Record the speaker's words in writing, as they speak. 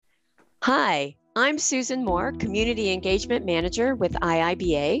Hi, I'm Susan Moore, Community Engagement Manager with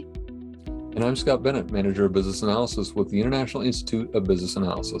IIBA. And I'm Scott Bennett, Manager of Business Analysis with the International Institute of Business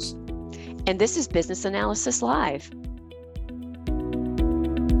Analysis. And this is Business Analysis Live.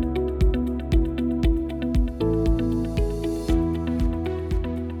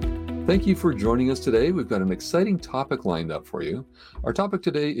 Thank you for joining us today. We've got an exciting topic lined up for you. Our topic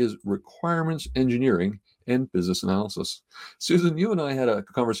today is requirements engineering and business analysis. Susan, you and I had a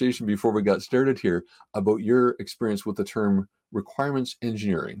conversation before we got started here about your experience with the term requirements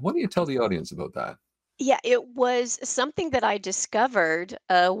engineering. Why don't you tell the audience about that? Yeah, it was something that I discovered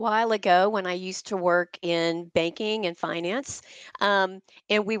a while ago when I used to work in banking and finance. And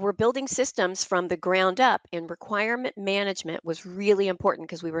we were building systems from the ground up, and requirement management was really important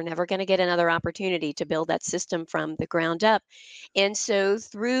because we were never going to get another opportunity to build that system from the ground up. And so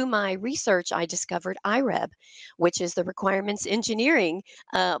through my research, I discovered IREB, which is the Requirements Engineering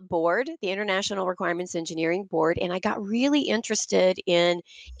Board, the International Requirements Engineering Board. And I got really interested in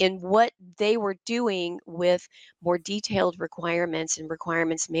what they were doing with more detailed requirements and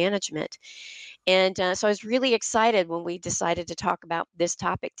requirements management. And so I was really excited when we decided to talk about this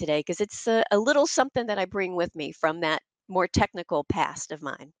topic today because it's a little something that I bring with me from that more technical past of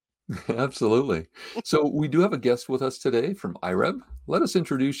mine. Absolutely. So we do have a guest with us today from IREB. Let us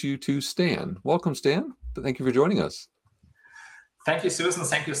introduce you to Stan. Welcome, Stan. Thank you for joining us. Thank you, Susan.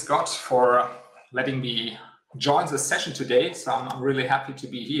 Thank you, Scott, for letting me join the session today. So I'm really happy to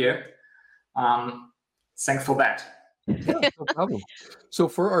be here. Thanks for that. Yeah, no problem. So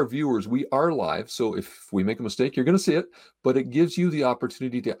for our viewers, we are live. So if we make a mistake, you're going to see it, but it gives you the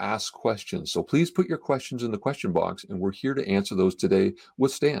opportunity to ask questions. So please put your questions in the question box, and we're here to answer those today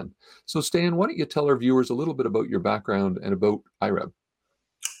with Stan. So Stan, why don't you tell our viewers a little bit about your background and about IREB?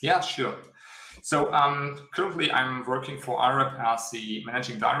 Yeah, sure. So currently I'm working for IREB as the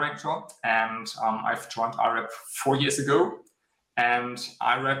managing director, and I've joined IREB 4 years ago. And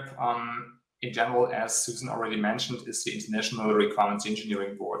IREB, in general, as Susan already mentioned, is the International Requirements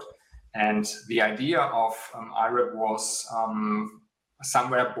Engineering Board. And the idea of IREB was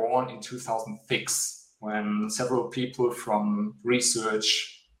somewhere born in 2006, when several people from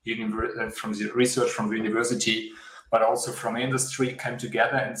research, from the university, but also from industry came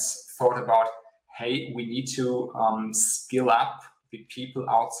together and thought about, hey, we need to skill up the people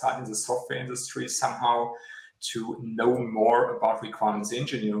outside in the software industry somehow to know more about requirements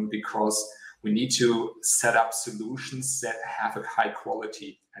engineering, because we need to set up solutions that have a high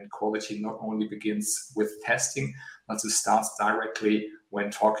quality. And quality not only begins with testing, but it starts directly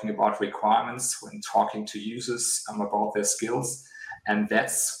when talking about requirements, when talking to users about their skills. And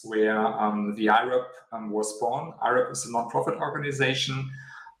that's where the IREB was born. IREB is a non-profit organization.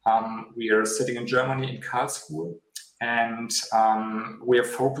 We are sitting in Germany in Karlsruhe, and we are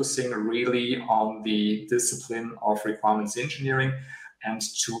focusing really on the discipline of requirements engineering and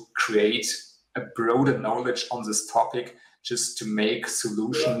to create a broader knowledge on this topic, just to make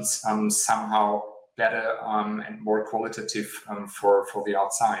solutions somehow better and more qualitative for the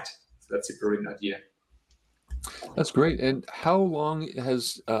outside. So that's a brilliant idea. That's great. And how long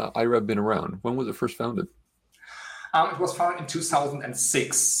has IREB been around? When was it first founded? It was founded in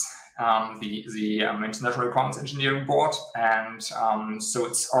 2006. The International Requirements Engineering Board, and so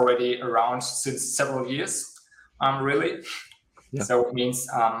it's already around since several years, really. Yeah. So it means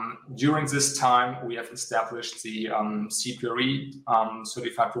during this time we have established the CPRE,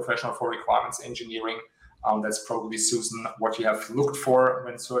 Certified Professional for Requirements Engineering. That's probably, Susan, what you have looked for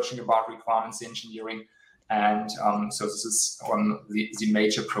when searching about requirements engineering. And so this is the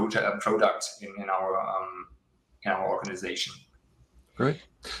major product in our organization. Great.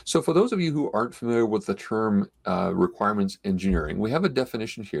 So for those of you who aren't familiar with the term requirements engineering, we have a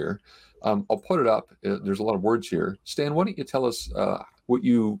definition here. I'll put it up. There's a lot of words here. Stan, why don't you tell us what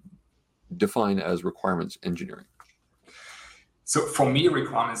you define as requirements engineering? So for me,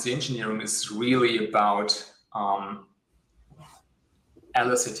 requirements engineering is really about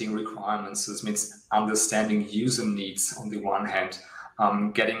eliciting requirements. This means understanding user needs on the one hand,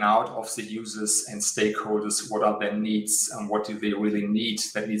 getting out of the users and stakeholders, what are their needs and what do they really need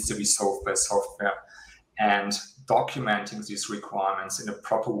that needs to be solved by software, and documenting these requirements in a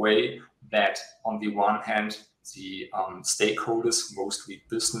proper way that on the one hand, the stakeholders, mostly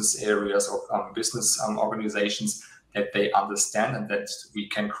business areas or business organizations, that they understand and that we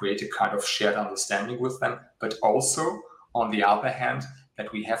can create a kind of shared understanding with them, but also on the other hand,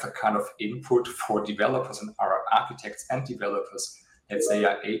 that we have a kind of input for developers and our architects and developers, that they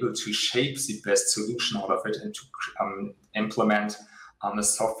are able to shape the best solution out of it and to implement a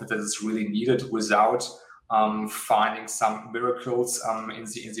software that is really needed without finding some miracles in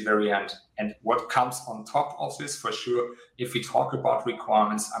the very end. And what comes on top of this, for sure, if we talk about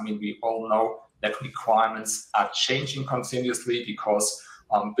requirements, I mean, we all know that requirements are changing continuously because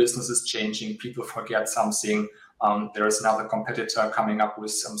business is changing, people forget something, there is another competitor coming up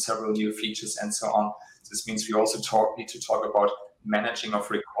with several new features and so on. This means we also need to talk about managing of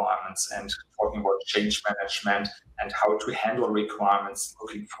requirements and talking about change management and how to handle requirements,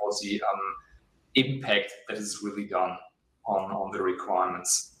 looking for the impact that is really done on the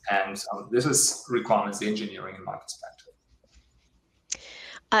requirements. And this is requirements engineering in my perspective.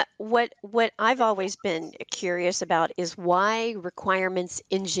 What I've always been curious about is why requirements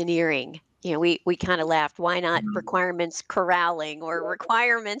engineering. We kind of laughed. Why not Mhm. requirements corralling or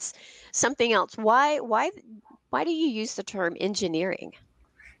requirements something else? Why do you use the term engineering?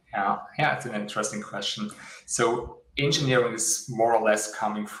 Yeah, it's an interesting question. So engineering is more or less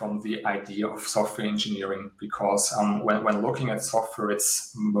coming from the idea of software engineering because when looking at software,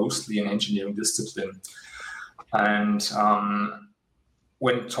 it's mostly an engineering discipline. And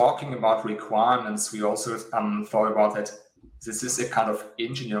when talking about requirements, we also thought about that this is a kind of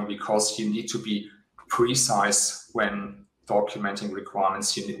engineering because you need to be precise when documenting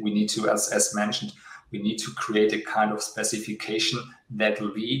requirements. We need to, as mentioned, we need to create a kind of specification that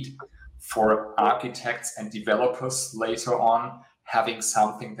lead for architects and developers later on having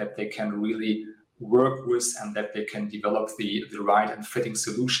something that they can really work with and that they can develop the right and fitting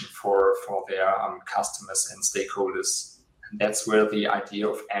solution for their customers and stakeholders. And that's where the idea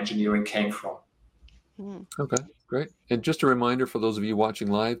of engineering came from. Mm. Okay, great. And just a reminder for those of you watching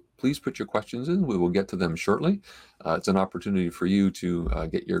live, please put your questions in. We will get to them shortly. It's an opportunity for you to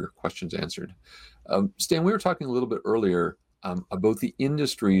get your questions answered. Stan, we were talking a little bit earlier about the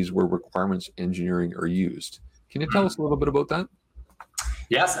industries where requirements engineering are used. Can you tell us a little bit about that?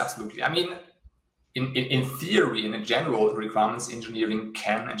 Yes, absolutely. I mean, in theory, in general, requirements engineering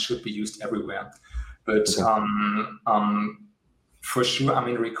can and should be used everywhere. But Okay. for sure, I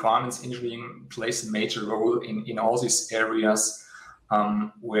mean, requirements engineering plays a major role in all these areas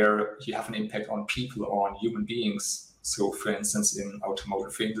where you have an impact on people or on human beings. So, for instance, in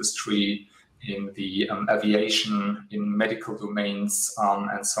automotive industry, in the aviation, in medical domains,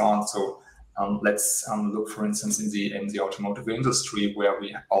 and so on. So, let's look, for instance, in the automotive industry, where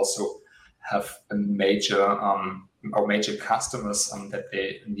we also have a major or major customers that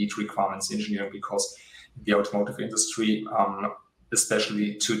they need requirements engineering because the automotive industry,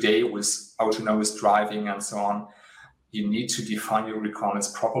 especially today with autonomous driving and so on, you need to define your requirements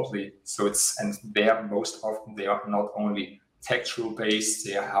properly. So they're most often they are not only textual based,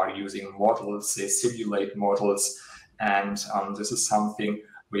 they are using models, they simulate models, and this is something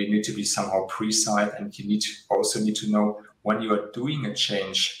where you need to be somehow precise, and you also need to know when you are doing a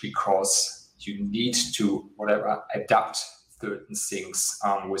change because you need to adapt certain things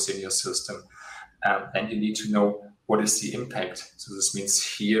within your system. And you need to know what is the impact. So this means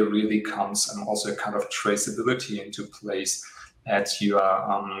here really comes also a kind of traceability into place, that you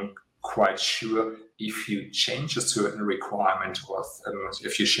are quite sure if you change a certain requirement or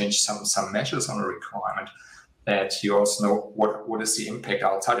if you change some measures on a requirement, that you also know what is the impact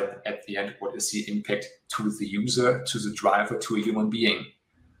outside at the end, what is the impact to the user, to the driver, to a human being.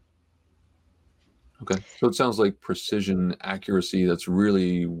 Okay, so it sounds like precision, accuracy, that's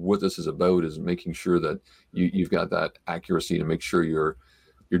really what this is about, is making sure that you've got that accuracy to make sure you're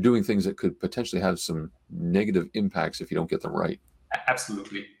doing things that could potentially have some negative impacts if you don't get them right.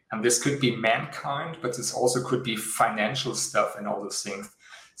 Absolutely. And this could be mankind, but this also could be financial stuff and all those things.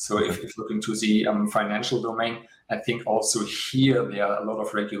 So Okay. if you look into the financial domain, I think also here there are a lot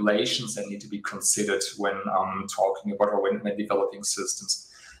of regulations that need to be considered when talking about or when developing systems.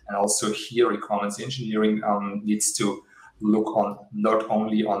 And also here, requirements engineering needs to look on not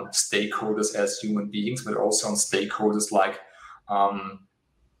only on stakeholders as human beings, but also on stakeholders like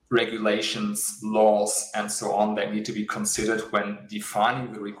regulations, laws, and so on that need to be considered when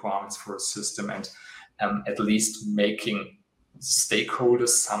defining the requirements for a system, and at least making stakeholders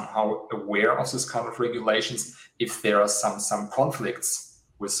somehow aware of this kind of regulations if there are some conflicts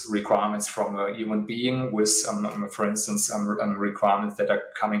with requirements from a human being, with, for instance, requirements that are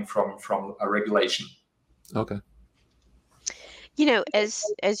coming from a regulation. Okay.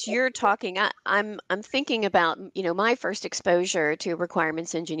 As you're talking, I'm thinking about, my first exposure to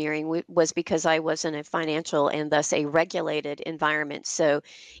requirements engineering was because I was in a financial and thus a regulated environment. So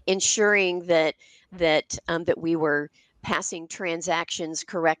ensuring that we were passing transactions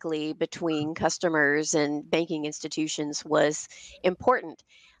correctly between customers and banking institutions was important.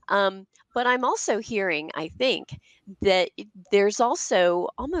 But I'm also hearing, I think, that there's also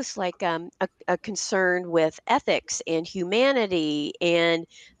almost like a concern with ethics and humanity and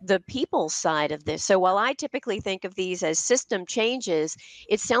the people side of this. So while I typically think of these as system changes,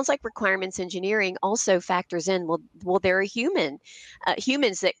 it sounds like requirements engineering also factors in. Well, there are humans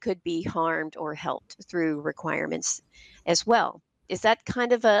that could be harmed or helped through requirements as well. Is that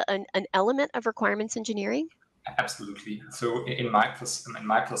kind of an element of requirements engineering? Absolutely. So in my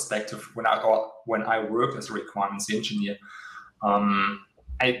perspective, when I work as a requirements engineer,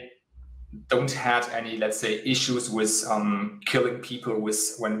 I don't have any, let's say, issues with killing people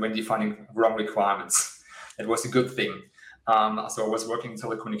with when defining wrong requirements. That was a good thing. So I was working in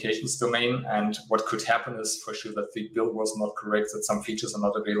telecommunications domain, and what could happen is for sure that the bill was not correct, that some features are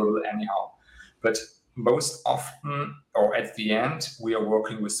not available anyhow. But most often, or at the end, we are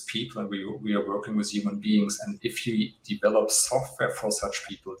working with people, and we are working with human beings. And if you develop software for such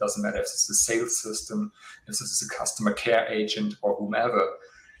people, it doesn't matter if it's a sales system, if this is a customer care agent, or whomever,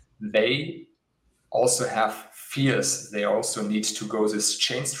 they also have fears. They also need to go this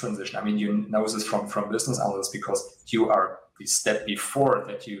change transition. I mean, you know this from business analysts, because you are the step before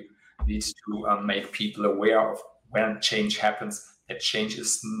that. You need to make people aware of when change happens, that change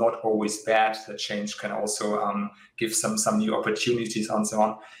is not always bad, that change can also give some new opportunities and so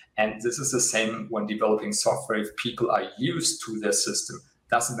on. And this is the same when developing software. If people are used to their system,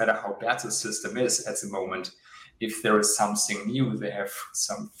 doesn't matter how bad the system is at the moment, if there is something new, they have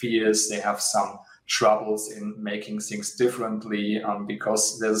some fears, they have some troubles in making things differently,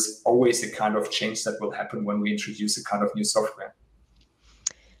 because there's always a kind of change that will happen when we introduce a kind of new software.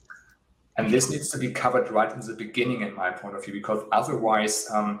 And this needs to be covered right in the beginning, in my point of view, because otherwise,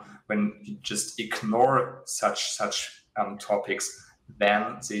 when you just ignore such topics,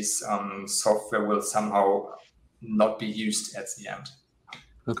 then this software will somehow not be used at the end.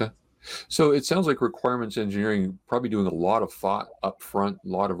 Okay. So it sounds like requirements engineering probably doing a lot of thought up front, a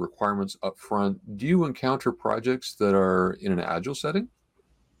lot of requirements up front. Do you encounter projects that are in an agile setting?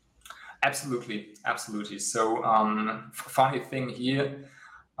 Absolutely, absolutely. So funny thing here,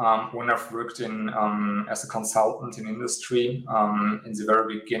 when I've worked in as a consultant in industry, in the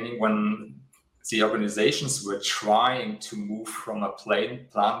very beginning, when the organizations were trying to move from a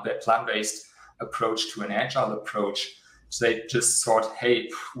plan-based approach to an agile approach, so they just thought, hey,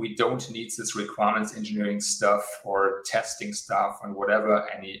 we don't need this requirements engineering stuff or testing stuff and whatever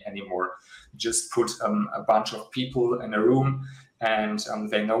anymore. Just put a bunch of people in a room, and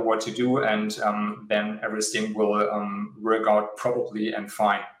they know what to do, and then everything will work out properly and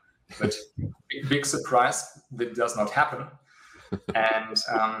fine. But big surprise, that does not happen. And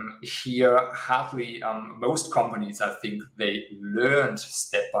here, hardly most companies, I think, they learned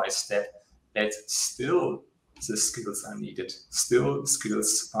step by step that still the skills are needed, still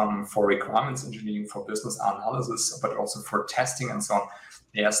skills for requirements engineering, for business analysis, but also for testing and so on.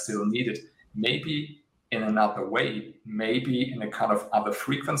 They are still needed. Maybe in another way, maybe in a kind of other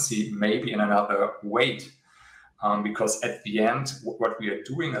frequency, maybe in another weight. Because at the end, what we are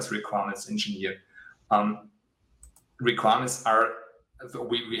doing as requirements engineer, requirements are,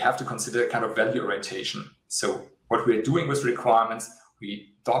 we have to consider a kind of value orientation. So what we're doing with requirements, we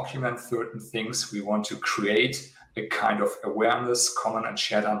document certain things. We want to create a kind of awareness, common and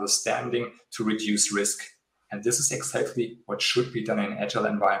shared understanding to reduce risk. And this is exactly what should be done in agile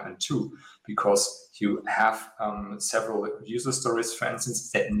environment too, because you have several user stories, for instance,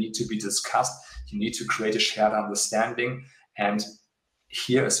 that need to be discussed. You need to create a shared understanding. And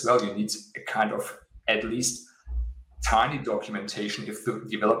here as well, you need a kind of at least tiny documentation if the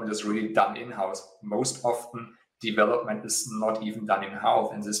development is really done in-house. Most often, development is not even done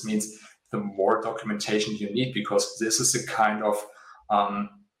in-house. And this means the more documentation you need, because this is a kind of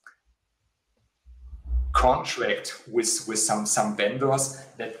contract with some vendors,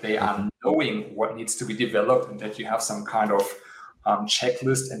 that they are knowing what needs to be developed, and that you have some kind of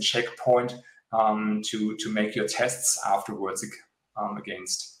checklist and checkpoint to make your tests afterwards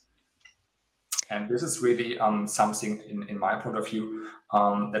against. And this is really something, in my point of view,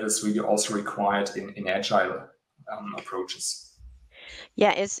 that is really also required in agile approaches.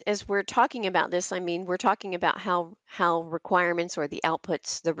 Yeah, as we're talking about this, I mean, we're talking about how requirements or the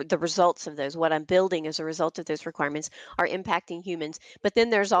outputs, the results of those, what I'm building as a result of those requirements are impacting humans. But then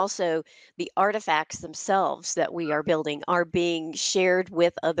there's also the artifacts themselves that we are building are being shared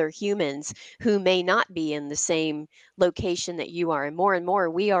with other humans who may not be in the same location that you are. And more,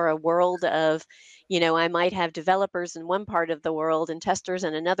 we are a world of, I might have developers in one part of the world and testers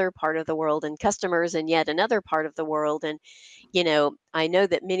in another part of the world and customers in yet another part of the world. And I know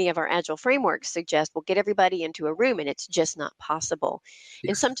that many of our agile frameworks suggest we'll get everybody into a room, and it's just not possible. And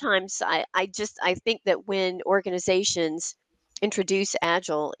Exactly. sometimes I think that when organizations introduce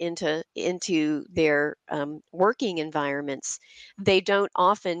agile into their working environments, they don't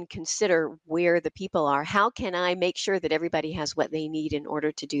often consider where the people are. How can I make sure that everybody has what they need in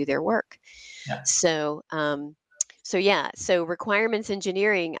order to do their work? Yeah. So requirements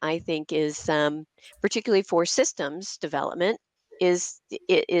engineering, I think, is particularly for systems development, is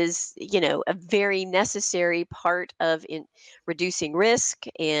a very necessary part of in reducing risk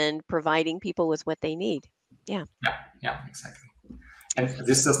and providing people with what they need. Yeah. Yeah. Yeah. Exactly. And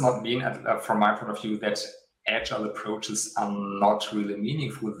this does not mean, from my point of view, that agile approaches are not really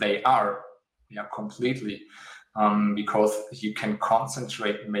meaningful. They are, yeah, completely, because you can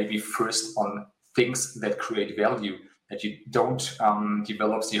concentrate maybe first on things that create value, that you don't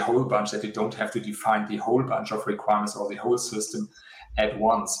develop the whole bunch, that you don't have to define the whole bunch of requirements or the whole system at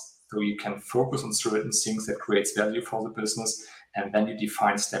once. So you can focus on certain things that creates value for the business, and then you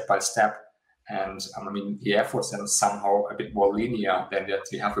define step by step. And the efforts then somehow a bit more linear than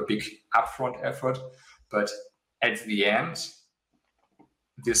that. You have a big upfront effort, but at the end,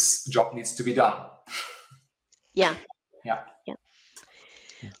 this job needs to be done. Yeah. Yeah. Yeah.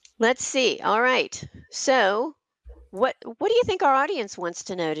 Let's see. All right. So, what do you think our audience wants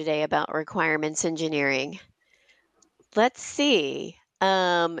to know today about requirements engineering? Let's see.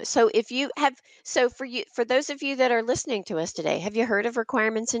 For those of you that are listening to us today, have you heard of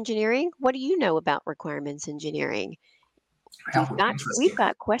requirements engineering? What do you know about requirements engineering? Yeah, would be We've interesting.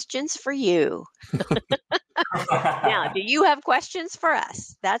 got questions for you. Now, do you have questions for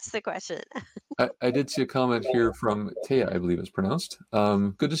us? That's the question. I did see a comment here from Taya, I believe it's pronounced.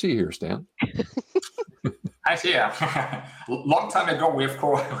 Good to see you here, Stan. Hi, yeah. Long time ago,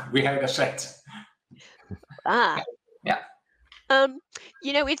 we had a chat. Ah. Yeah.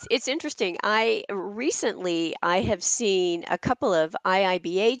 It's interesting. I have seen a couple of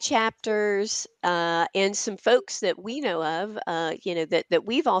IIBA chapters and some folks that we know of, that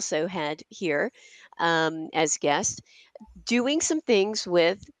we've also had here as guests, doing some things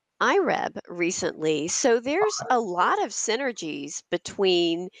with IREB recently. So there's a lot of synergies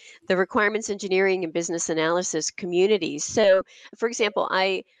between the requirements engineering and business analysis communities. So, for example,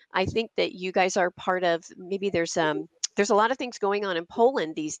 I think that you guys are part of, maybe there's a lot of things going on in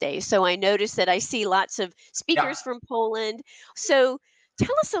Poland these days. So I noticed that I see lots of Yeah. speakers from Poland. So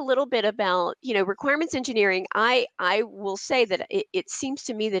tell us a little bit about, requirements engineering. I will say that it seems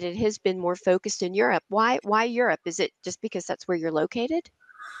to me that it has been more focused in Europe. Why Europe? Is it just because that's where you're located?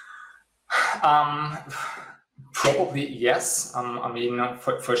 Probably yes.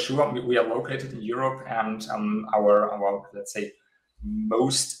 For sure, we are located in Europe, and our let's say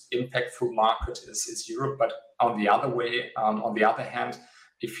most impactful market is Europe. But on the other hand,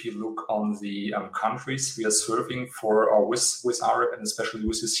 if you look on the countries we are serving with AREP, and especially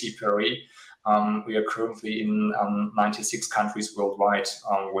with the CPRA, we are currently in 96 countries worldwide,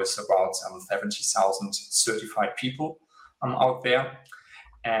 with about 70,000 certified people out there.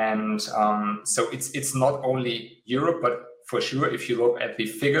 And so it's not only Europe, but for sure, if you look at the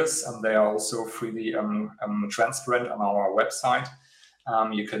figures, and they are also freely transparent on our website,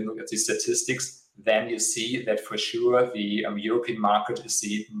 you can look at the statistics. Then you see that for sure the European market is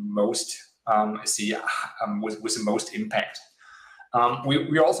the most with the most impact.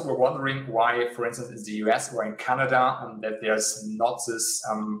 We also were wondering why, for instance, in the US or in Canada, that there's not this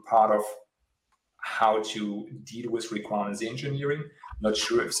part of how to deal with requirements engineering. Not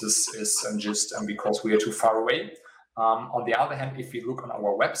sure if this is just because we are too far away. On the other hand, if you look on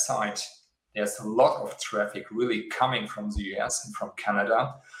our website, there's a lot of traffic really coming from the US and from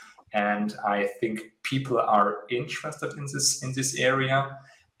Canada, and I think people are interested in this area,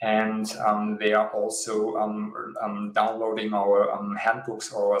 and they are also downloading our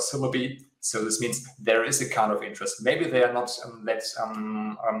handbooks or syllabi. So this means there is a kind of interest. Maybe they are not that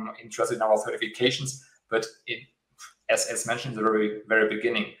interested in our certifications, but as mentioned in the very, very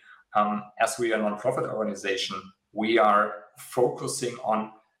beginning, as we are a non-profit organization, we are focusing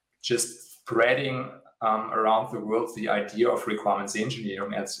on just spreading around the world the idea of requirements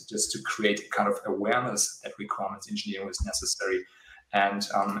engineering, and just to create a kind of awareness that requirements engineering is necessary. And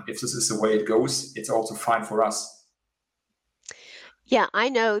if this is the way it goes, it's also fine for us. Yeah, I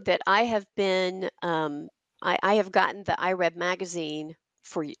know that I have been, I have gotten the IREB magazine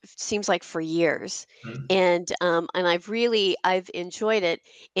seems like for years, Mm. and I've enjoyed it,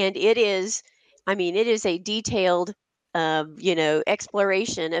 and it is, I mean, it is a detailed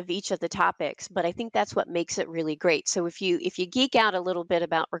exploration of each of the topics. But I think that's what makes it really great. So if you geek out a little bit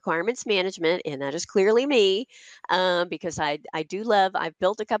about requirements management, and that is clearly me, because I do love. I've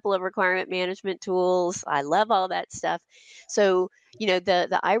built a couple of requirement management tools. I love all that stuff. So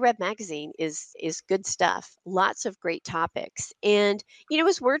the IREP magazine is good stuff. Lots of great topics. And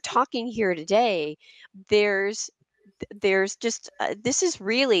as we're talking here today, there's there's just this is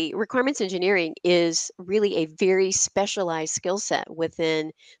really requirements engineering is really a very specialized skill set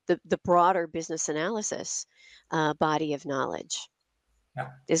within the broader business analysis body of knowledge, Yeah,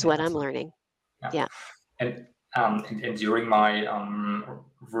 is yeah, what I'm absolutely. learning. Yeah. Yeah. And during my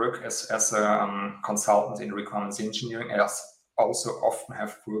work as a consultant in requirements engineering, I also often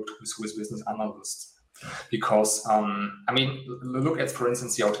have worked with business analysts because, look at, for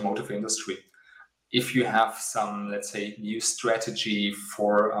instance, the automotive industry. If you have some, let's say, new strategy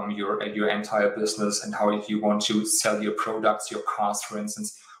for your entire business and how you want to sell your products, your cars, for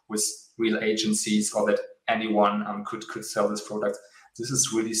instance, with real agencies, or that anyone could sell this product, this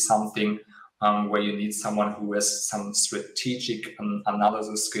is really something where you need someone who has some strategic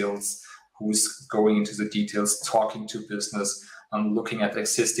analysis skills, who's going into the details, talking to business, looking at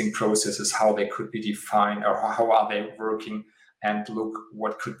existing processes, how they could be defined, or how are they working, and look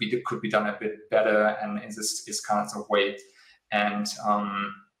what could be done a bit better, and in this kind of way. And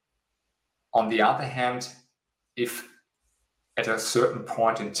on the other hand, if at a certain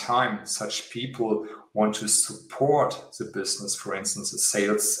point in time such people want to support the business, for instance, a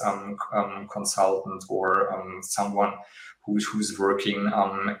sales consultant, or someone who's working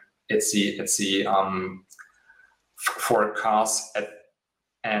at the for cars,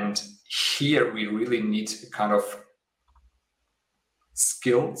 and here we really need kind of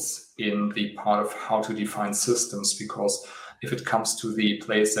skills in the part of how to define systems, because if it comes to the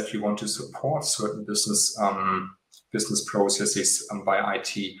place that you want to support certain business processes by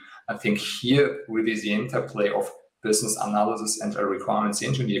IT, I think here really the interplay of business analysis and a requirements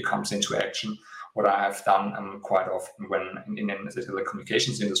engineer comes into action. What I have done quite often when in the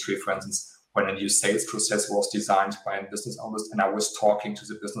telecommunications industry, for instance, when a new sales process was designed by a business analyst, and I was talking to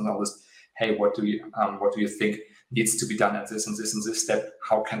the business analyst, hey, what do you think needs to be done at this and this and this step?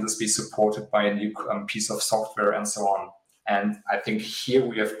 How can this be supported by a new piece of software, and so on? And I think here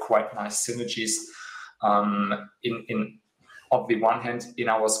we have quite nice synergies in on the one hand in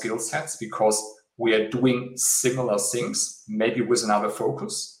our skill sets, because we are doing similar things, maybe with another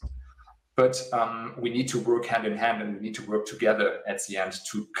focus, but we need to work hand in hand, and we need to work together at the end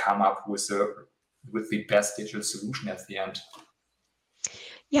to come up with the best digital solution at the end.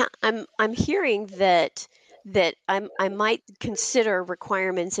 Yeah, I'm hearing that I might consider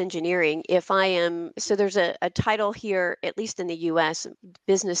requirements engineering if I am. So there's a title here, at least in the U.S.,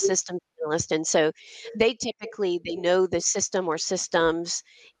 business systems analyst, and so they know the system or systems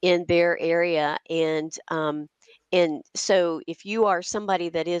in their area, and so if you are somebody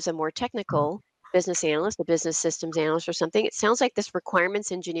that is a more technical business analyst, a business systems analyst, or something, it sounds like this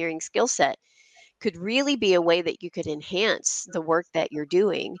requirements engineering skill set could really be a way that you could enhance the work that you're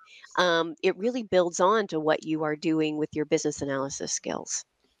doing. It really builds on to what you are doing with your business analysis skills.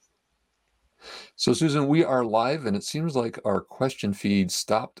 So, Susan, we are live, and it seems like our question feed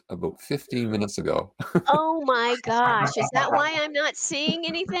stopped about 15 minutes ago. Oh my gosh, is that why I'm not seeing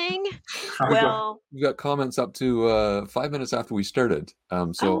anything? Well, We've got comments up to 5 minutes after we started.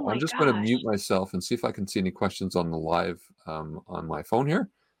 oh So I'm my just going to mute gosh. myself and see if I can see any questions on the live on my phone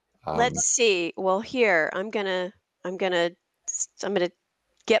here. Let's see. Well, here, I'm gonna I'm gonna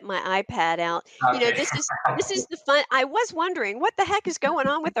get my iPad out. Okay. This is the fun. I was wondering what the heck is going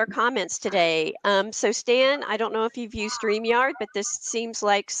on with our comments today. So Stan, I don't know if you've used StreamYard, but this seems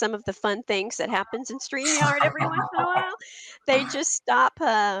like some of the fun things that happens in StreamYard every once in a while. They just stop.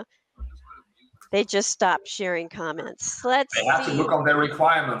 They just stop sharing comments. Let's They have to see. look on their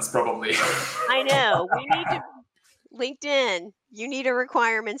requirements, probably. I know we need to. LinkedIn, you need a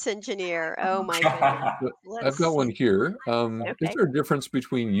requirements engineer. Oh my goodness. But I've Let's got one see. here. Is Okay. there a difference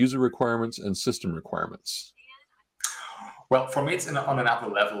between user requirements and system requirements? Well, for me, it's on another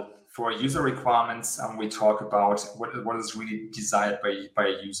level. For user requirements, we talk about what is really desired by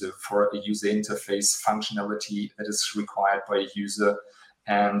a user, for a user interface functionality that is required by a user.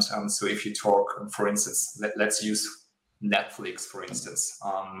 And so if you talk, for instance, let's use Netflix, for instance,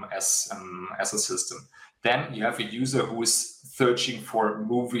 as a system. Then you have a user who is searching for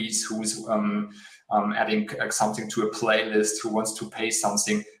movies, who's adding something to a playlist, who wants to pay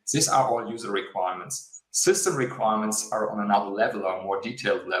something. These are all user requirements. System requirements are on another level, a more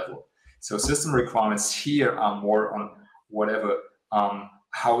detailed level. So system requirements here are more on whatever,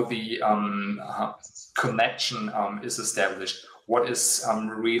 how the connection is established. What is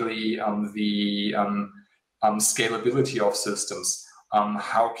really the scalability of systems?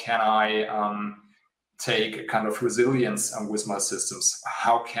 How can I take a kind of resilience with my systems?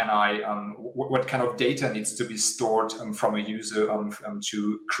 How can I, what kind of data needs to be stored from a user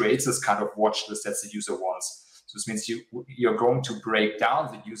to create this kind of watch list that the user wants? So this means you're going to break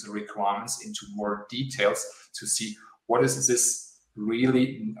down the user requirements into more details to see what is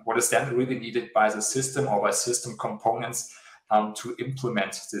then really needed by the system or by system components to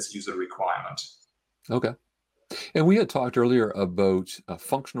implement this user requirement. Okay. And we had talked earlier about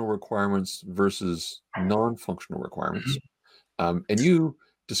functional requirements versus non-functional requirements. And you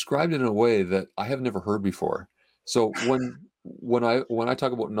described it in a way that I have never heard before. So when I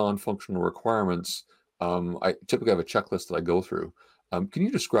talk about non-functional requirements, I typically have a checklist that I go through. Can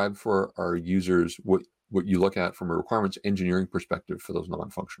you describe for our users what you look at from a requirements engineering perspective for those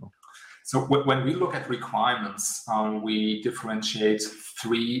non-functional? So when we look at requirements, we differentiate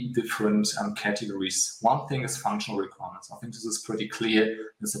three different categories. One thing is functional requirements. I think this is pretty clear.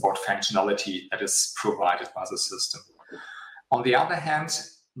 It's about functionality that is provided by the system. On the other hand,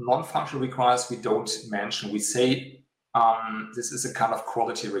 non-functional requirements we don't mention. We say this is a kind of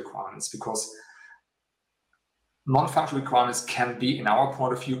quality requirements, because non-functional requirements can be, in our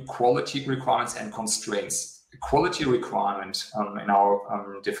point of view, quality requirements and constraints. A quality requirement in our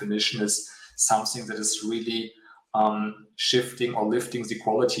definition is something that is really shifting or lifting the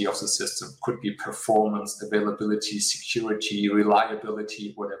quality of the system. Could be performance, availability, security,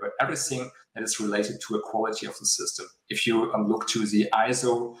 reliability, whatever. Everything that is related to a quality of the system. If you look to the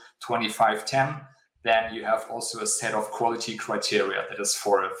ISO 25510, then you have also a set of quality criteria that is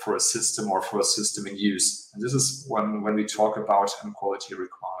for a system or for a system in use. And this is when we talk about quality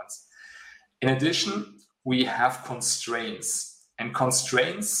requirements. In addition, we have constraints, and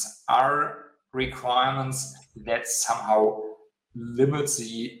constraints are requirements that somehow limit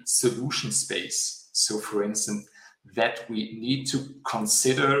the solution space. So for instance, that we need to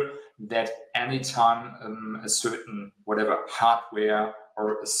consider that anytime a certain hardware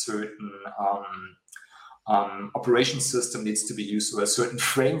or a certain operation system needs to be used, or a certain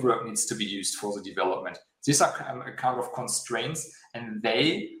framework needs to be used for the development. These are a kind of constraints, and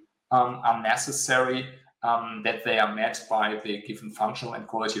they are necessary that they are met by the given functional and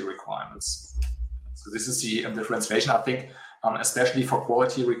quality requirements. So this is the differentiation. I think especially for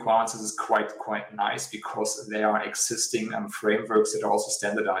quality requirements, this is quite nice, because they are existing frameworks that are also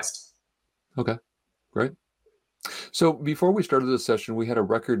standardized. Okay, great. So before we started this session, we had a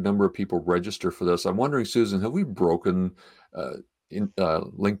record number of people register for this. I'm wondering, Susan, have we broken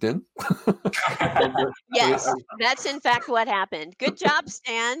LinkedIn? Yes, that's in fact what happened. Good job,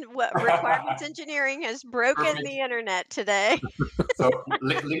 Stan. Requirements engineering has broken the internet today. So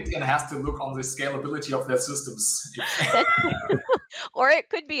LinkedIn has to look on the scalability of their systems. Or it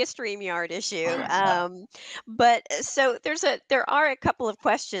could be a StreamYard issue. But so there are a couple of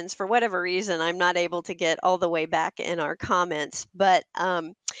questions. For whatever reason, I'm not able to get all the way back in our comments. But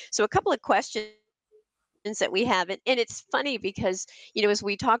so a couple of questions that we have, and it's funny because as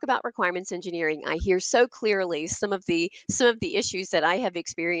we talk about requirements engineering, I hear so clearly some of the issues that I have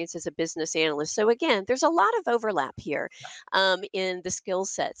experienced as a business analyst. So again, there's a lot of overlap here in the skill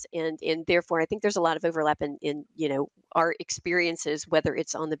sets, and therefore I think there's a lot of overlap in our experiences, whether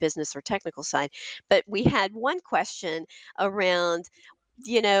it's on the business or technical side. But we had one question around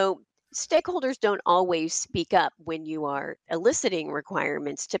stakeholders don't always speak up when you are eliciting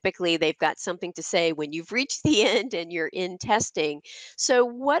requirements. Typically, they've got something to say when you've reached the end and you're in testing. So,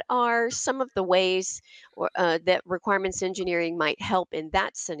 what are some of the ways that requirements engineering might help in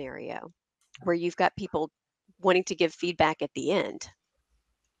that scenario where you've got people wanting to give feedback at the end?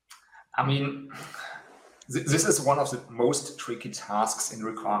 I mean, this is one of the most tricky tasks in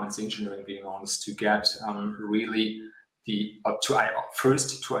requirements engineering, being honest, to get really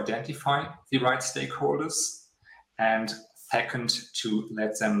first to identify the right stakeholders, and second to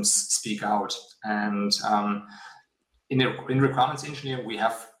let them speak out. And in requirements engineering, we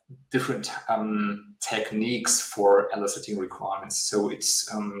have different techniques for eliciting requirements. So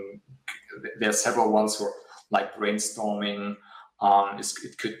there are several ones for, like, brainstorming.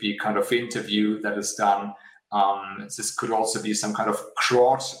 It could be kind of interview that is done. This could also be some kind of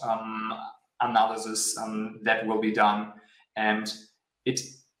crowd analysis that will be done, and it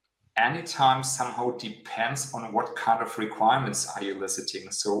anytime somehow depends on what kind of requirements are you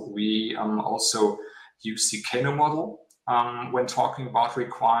eliciting. So we also use the Kano model when talking about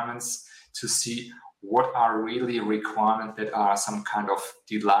requirements to see what are really requirements that are some kind of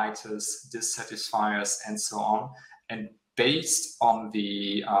delighters, dissatisfiers, and so on. And based on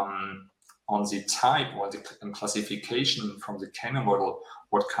the type or the classification from the K-means model,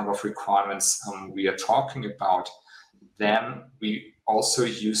 what kind of requirements we are talking about, then we also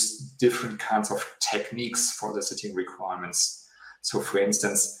use different kinds of techniques for the setting requirements. So for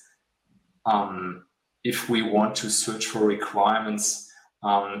instance, if we want to search for requirements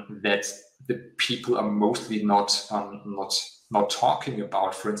that the people are mostly not talking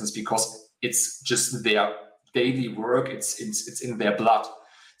about, for instance, because it's just their daily work, it's in their blood.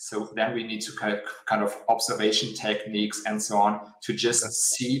 So then we need to kind of observation techniques and so on to just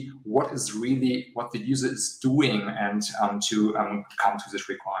see what the user is doing and to come to these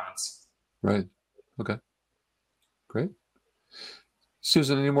requirements. Right. Okay. Great.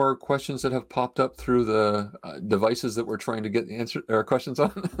 Susan, any more questions that have popped up through the devices that we're trying to get questions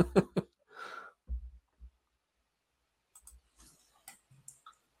on?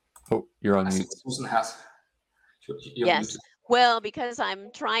 Oh, you're on mute. Susan has. Yes. Muted. Well, because I'm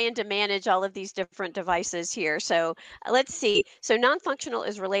trying to manage all of these different devices here. So let's see. So non-functional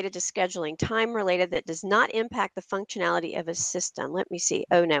is related to scheduling, time related that does not impact the functionality of a system. Let me see.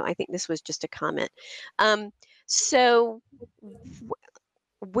 Oh, no, I think this was just a comment. So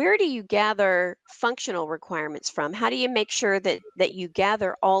where do you gather functional requirements from? How do you make sure that you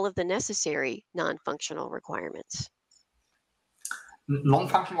gather all of the necessary non-functional requirements?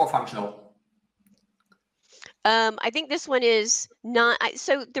 Non-functional or functional? I think this one is not.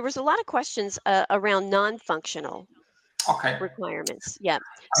 So there was a lot of questions around non-functional requirements. Yeah.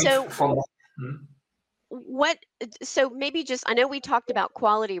 So So maybe just, I know we talked about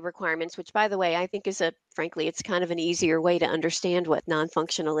quality requirements, which by the way, I think is frankly, it's kind of an easier way to understand what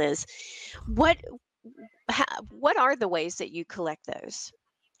non-functional is. What are the ways that you collect those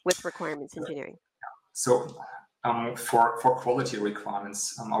with requirements engineering? So for quality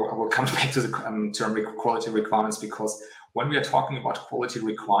requirements, I will come back to the term quality requirements, because when we are talking about quality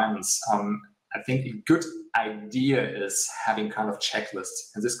requirements, I think a good idea is having kind of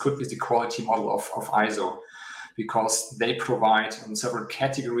checklists. And this could be the quality model of ISO, because they provide several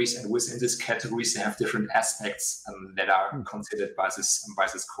categories, and within these categories, they have different aspects that are considered by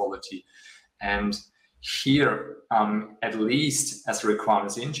this quality. And here, at least as a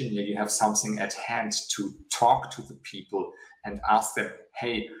requirements engineer, you have something at hand to talk to the people and ask them,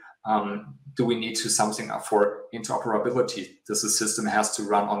 hey, do we need to something for interoperability? Does the system has to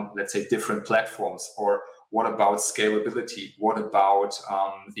run on, let's say, different platforms? Or what about scalability? What about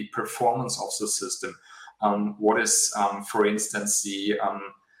the performance of the system? What is, for instance, the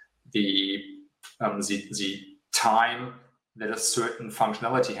time that a certain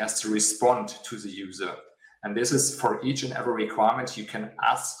functionality has to respond to the user? And this is for each and every requirement. You can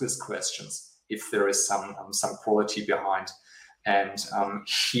ask these questions if there is some quality behind. And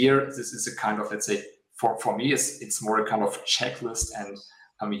here, this is a kind of, let's say, for me, it's more a kind of checklist, and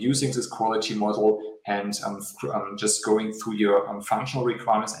using this quality model and just going through your functional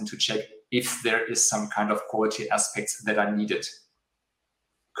requirements and to check if there is some kind of quality aspects that are needed.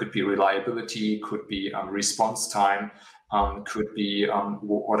 Could be reliability, could be response time, could be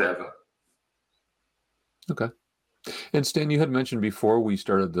whatever. Okay. And Stan, you had mentioned before we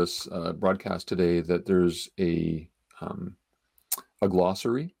started this broadcast today that there's a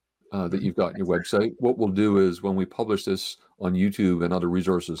glossary that you've got on your website. What we'll do is when we publish this on YouTube and other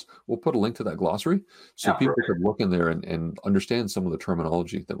resources, we'll put a link to that glossary so people can look in there and understand some of the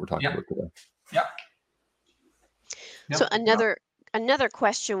terminology that we're talking about today. Yeah. So another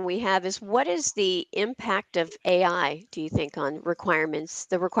question we have is, what is the impact of AI, do you think, on the requirements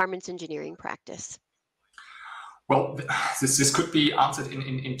engineering practice? Well, this could be answered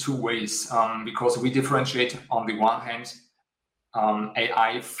in two ways, because we differentiate on the one hand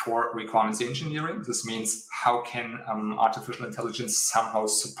AI for requirements engineering. This means how can artificial intelligence somehow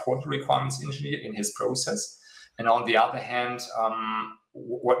support the requirements engineer in his process? And on the other hand,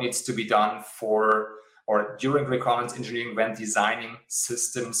 what needs to be done for or during requirements engineering when designing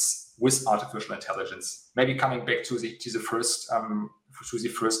systems with artificial intelligence? Maybe coming back to the first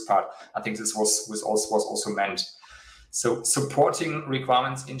part, I think this was also meant. So supporting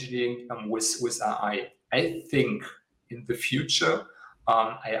requirements engineering with AI, I think in the future,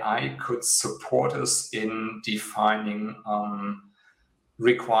 AI could support us in defining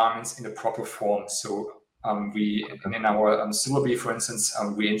requirements in a proper form. So in our syllabi, for instance,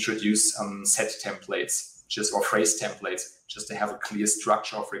 we introduce set templates, or phrase templates, just to have a clear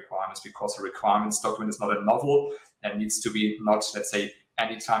structure of requirements, because a requirements document is not a novel and needs to be not, let's say,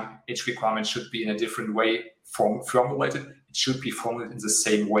 anytime each requirement should be in a different way formulated. It should be formulated in the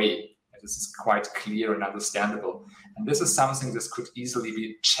same way. This is quite clear and understandable. And this is something that could easily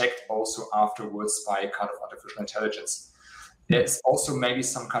be checked also afterwards by kind of artificial intelligence. there's also maybe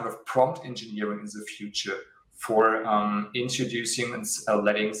some kind of prompt engineering in the future for introducing and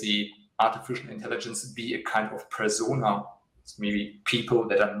letting the artificial intelligence be a kind of persona. It's maybe people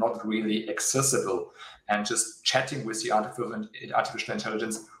that are not really accessible and just chatting with the artificial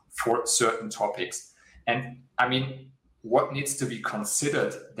intelligence for certain topics. And I mean, what needs to be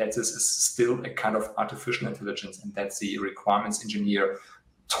considered that this is still a kind of artificial intelligence, and that the requirements engineer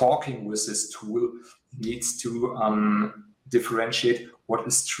talking with this tool needs to differentiate what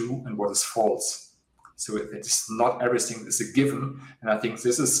is true and what is false. So it's not everything is a given. And I think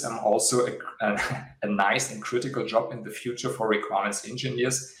this is also a nice and critical job in the future for requirements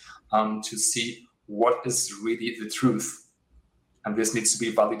engineers to see what is really the truth. And this needs to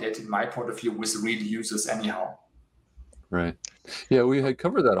be validated, in my point of view, with real users anyhow. Right. Yeah, we had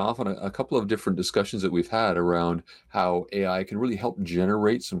covered that off on a couple of different discussions that we've had around how AI can really help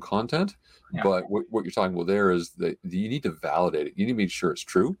generate some content. Yeah. But what you're talking about there is that you need to validate it. You need to make sure it's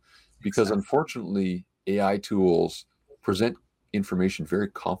true, because Exactly. Unfortunately, AI tools present information very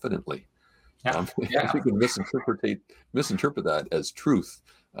confidently. Yeah. You can misinterpret that as truth,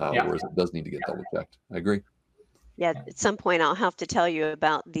 Yeah. whereas it does need to get double checked. I agree. Yeah, at some point I'll have to tell you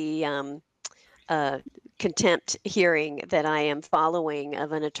about the contempt hearing that I am following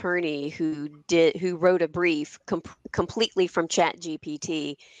of an attorney who wrote a brief completely from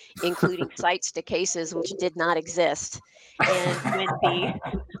ChatGPT, including cites to cases which did not exist. And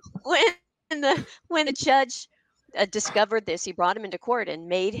when the judge discovered this, he brought him into court and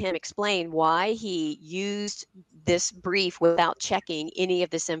made him explain why he used this brief without checking any of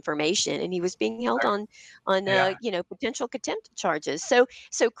this information, and he was being held on Yeah. potential contempt charges. So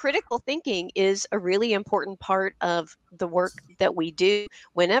critical thinking is a really important part of the work that we do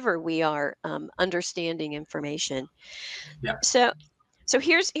whenever we are understanding information. Yeah. So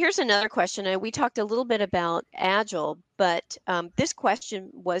here's another question. We talked a little bit about Agile, but this question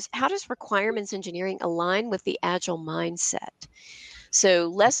was, how does requirements engineering align with the Agile mindset? So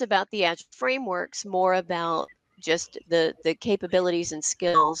less about the Agile frameworks, more about just the capabilities and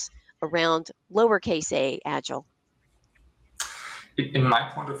skills around lowercase a Agile. In my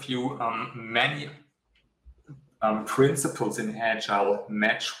point of view, many principles in Agile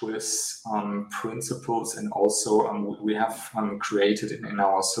match with principles, and also we have created in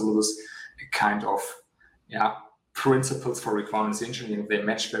our syllabus a kind of principles for requirements engineering. They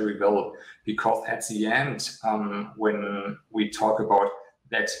match very well, because at the end, when we talk about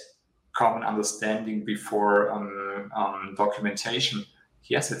that common understanding before documentation,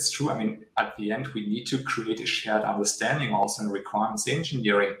 yes, it's true. I mean, at the end, we need to create a shared understanding also in requirements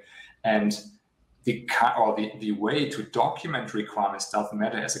engineering. And the way to document requirements doesn't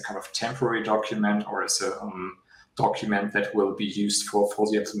matter as a kind of temporary document or as a document that will be used for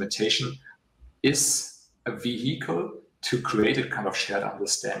the implementation, is a vehicle to create a kind of shared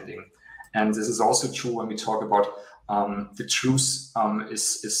understanding. And this is also true when we talk about the truth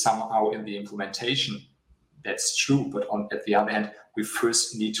is somehow in the implementation. That's true, but at the other hand, we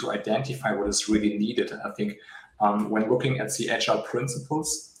first need to identify what is really needed. And I think when looking at the Agile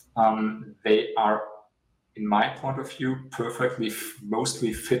principles, they are, in my point of view, perfectly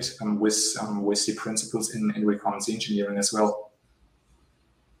mostly fit with the principles in requirements engineering as well.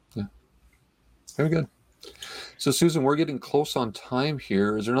 Yeah, very good. So Susan, we're getting close on time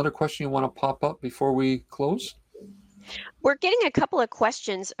here. Is there another question you want to pop up before we close? We're getting a couple of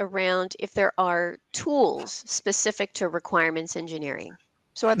questions around if there are tools specific to requirements engineering.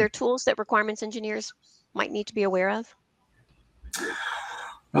 So are there tools that requirements engineers might need to be aware of?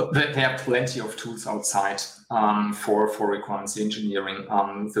 Well, there are plenty of tools outside for requirements engineering.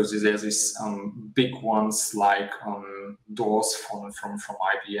 So there's these big ones like DOORS from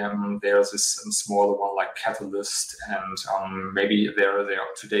IBM. There's this smaller one like Catalyst, and maybe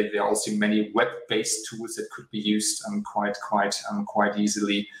today there are also many web-based tools that could be used quite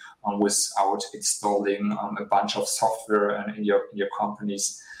easily without installing a bunch of software in your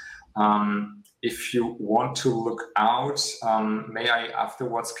companies. If you want to look out, may I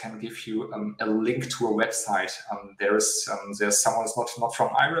afterwards can give you a link to a website. There's someone not from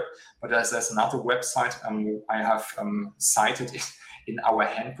IREP, but there's another website I have cited in our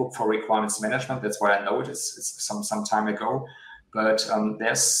handbook for requirements management. That's why I know it's some time ago. But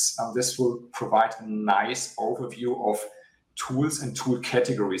this will provide a nice overview of tools and tool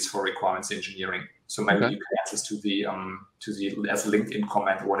categories for requirements engineering. So maybe you can access to the as LinkedIn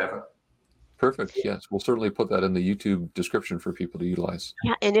comment or whatever. Perfect. Yes, we'll certainly put that in the YouTube description for people to utilize.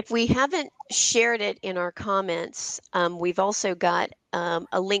 Yeah, and if we haven't shared it in our comments, we've also got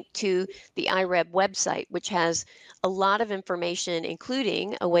a link to the IREB website, which has a lot of information,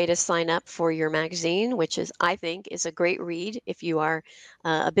 including a way to sign up for your magazine, which is, I think, is a great read if you are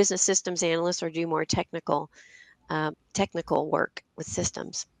a business systems analyst or do more technical work with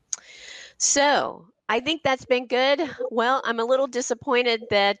systems. So I think that's been good. Well, I'm a little disappointed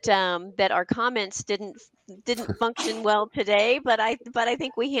that that our comments didn't function well today, but I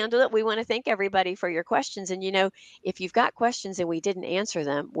think we handled it. We want to thank everybody for your questions. And if you've got questions and we didn't answer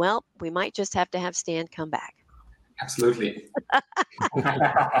them, well, we might just have to have Stan come back. Absolutely.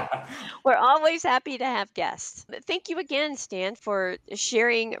 We're always happy to have guests. Thank you again, Stan, for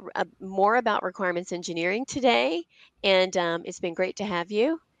sharing more about requirements engineering today. And it's been great to have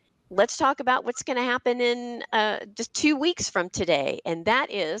you. Let's talk about what's going to happen in just 2 weeks from today. And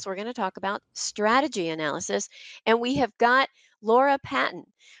that is, we're going to talk about strategy analysis. And we have got Laura Patton,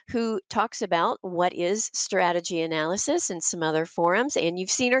 who talks about what is strategy analysis in some other forums. And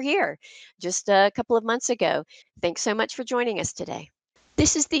you've seen her here just a couple of months ago. Thanks so much for joining us today.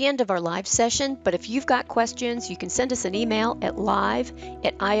 This is the end of our live session, but if you've got questions, you can send us an email at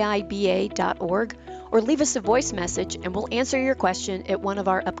live@iiba.org or leave us a voice message and we'll answer your question at one of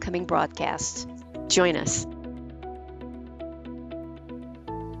our upcoming broadcasts. Join us.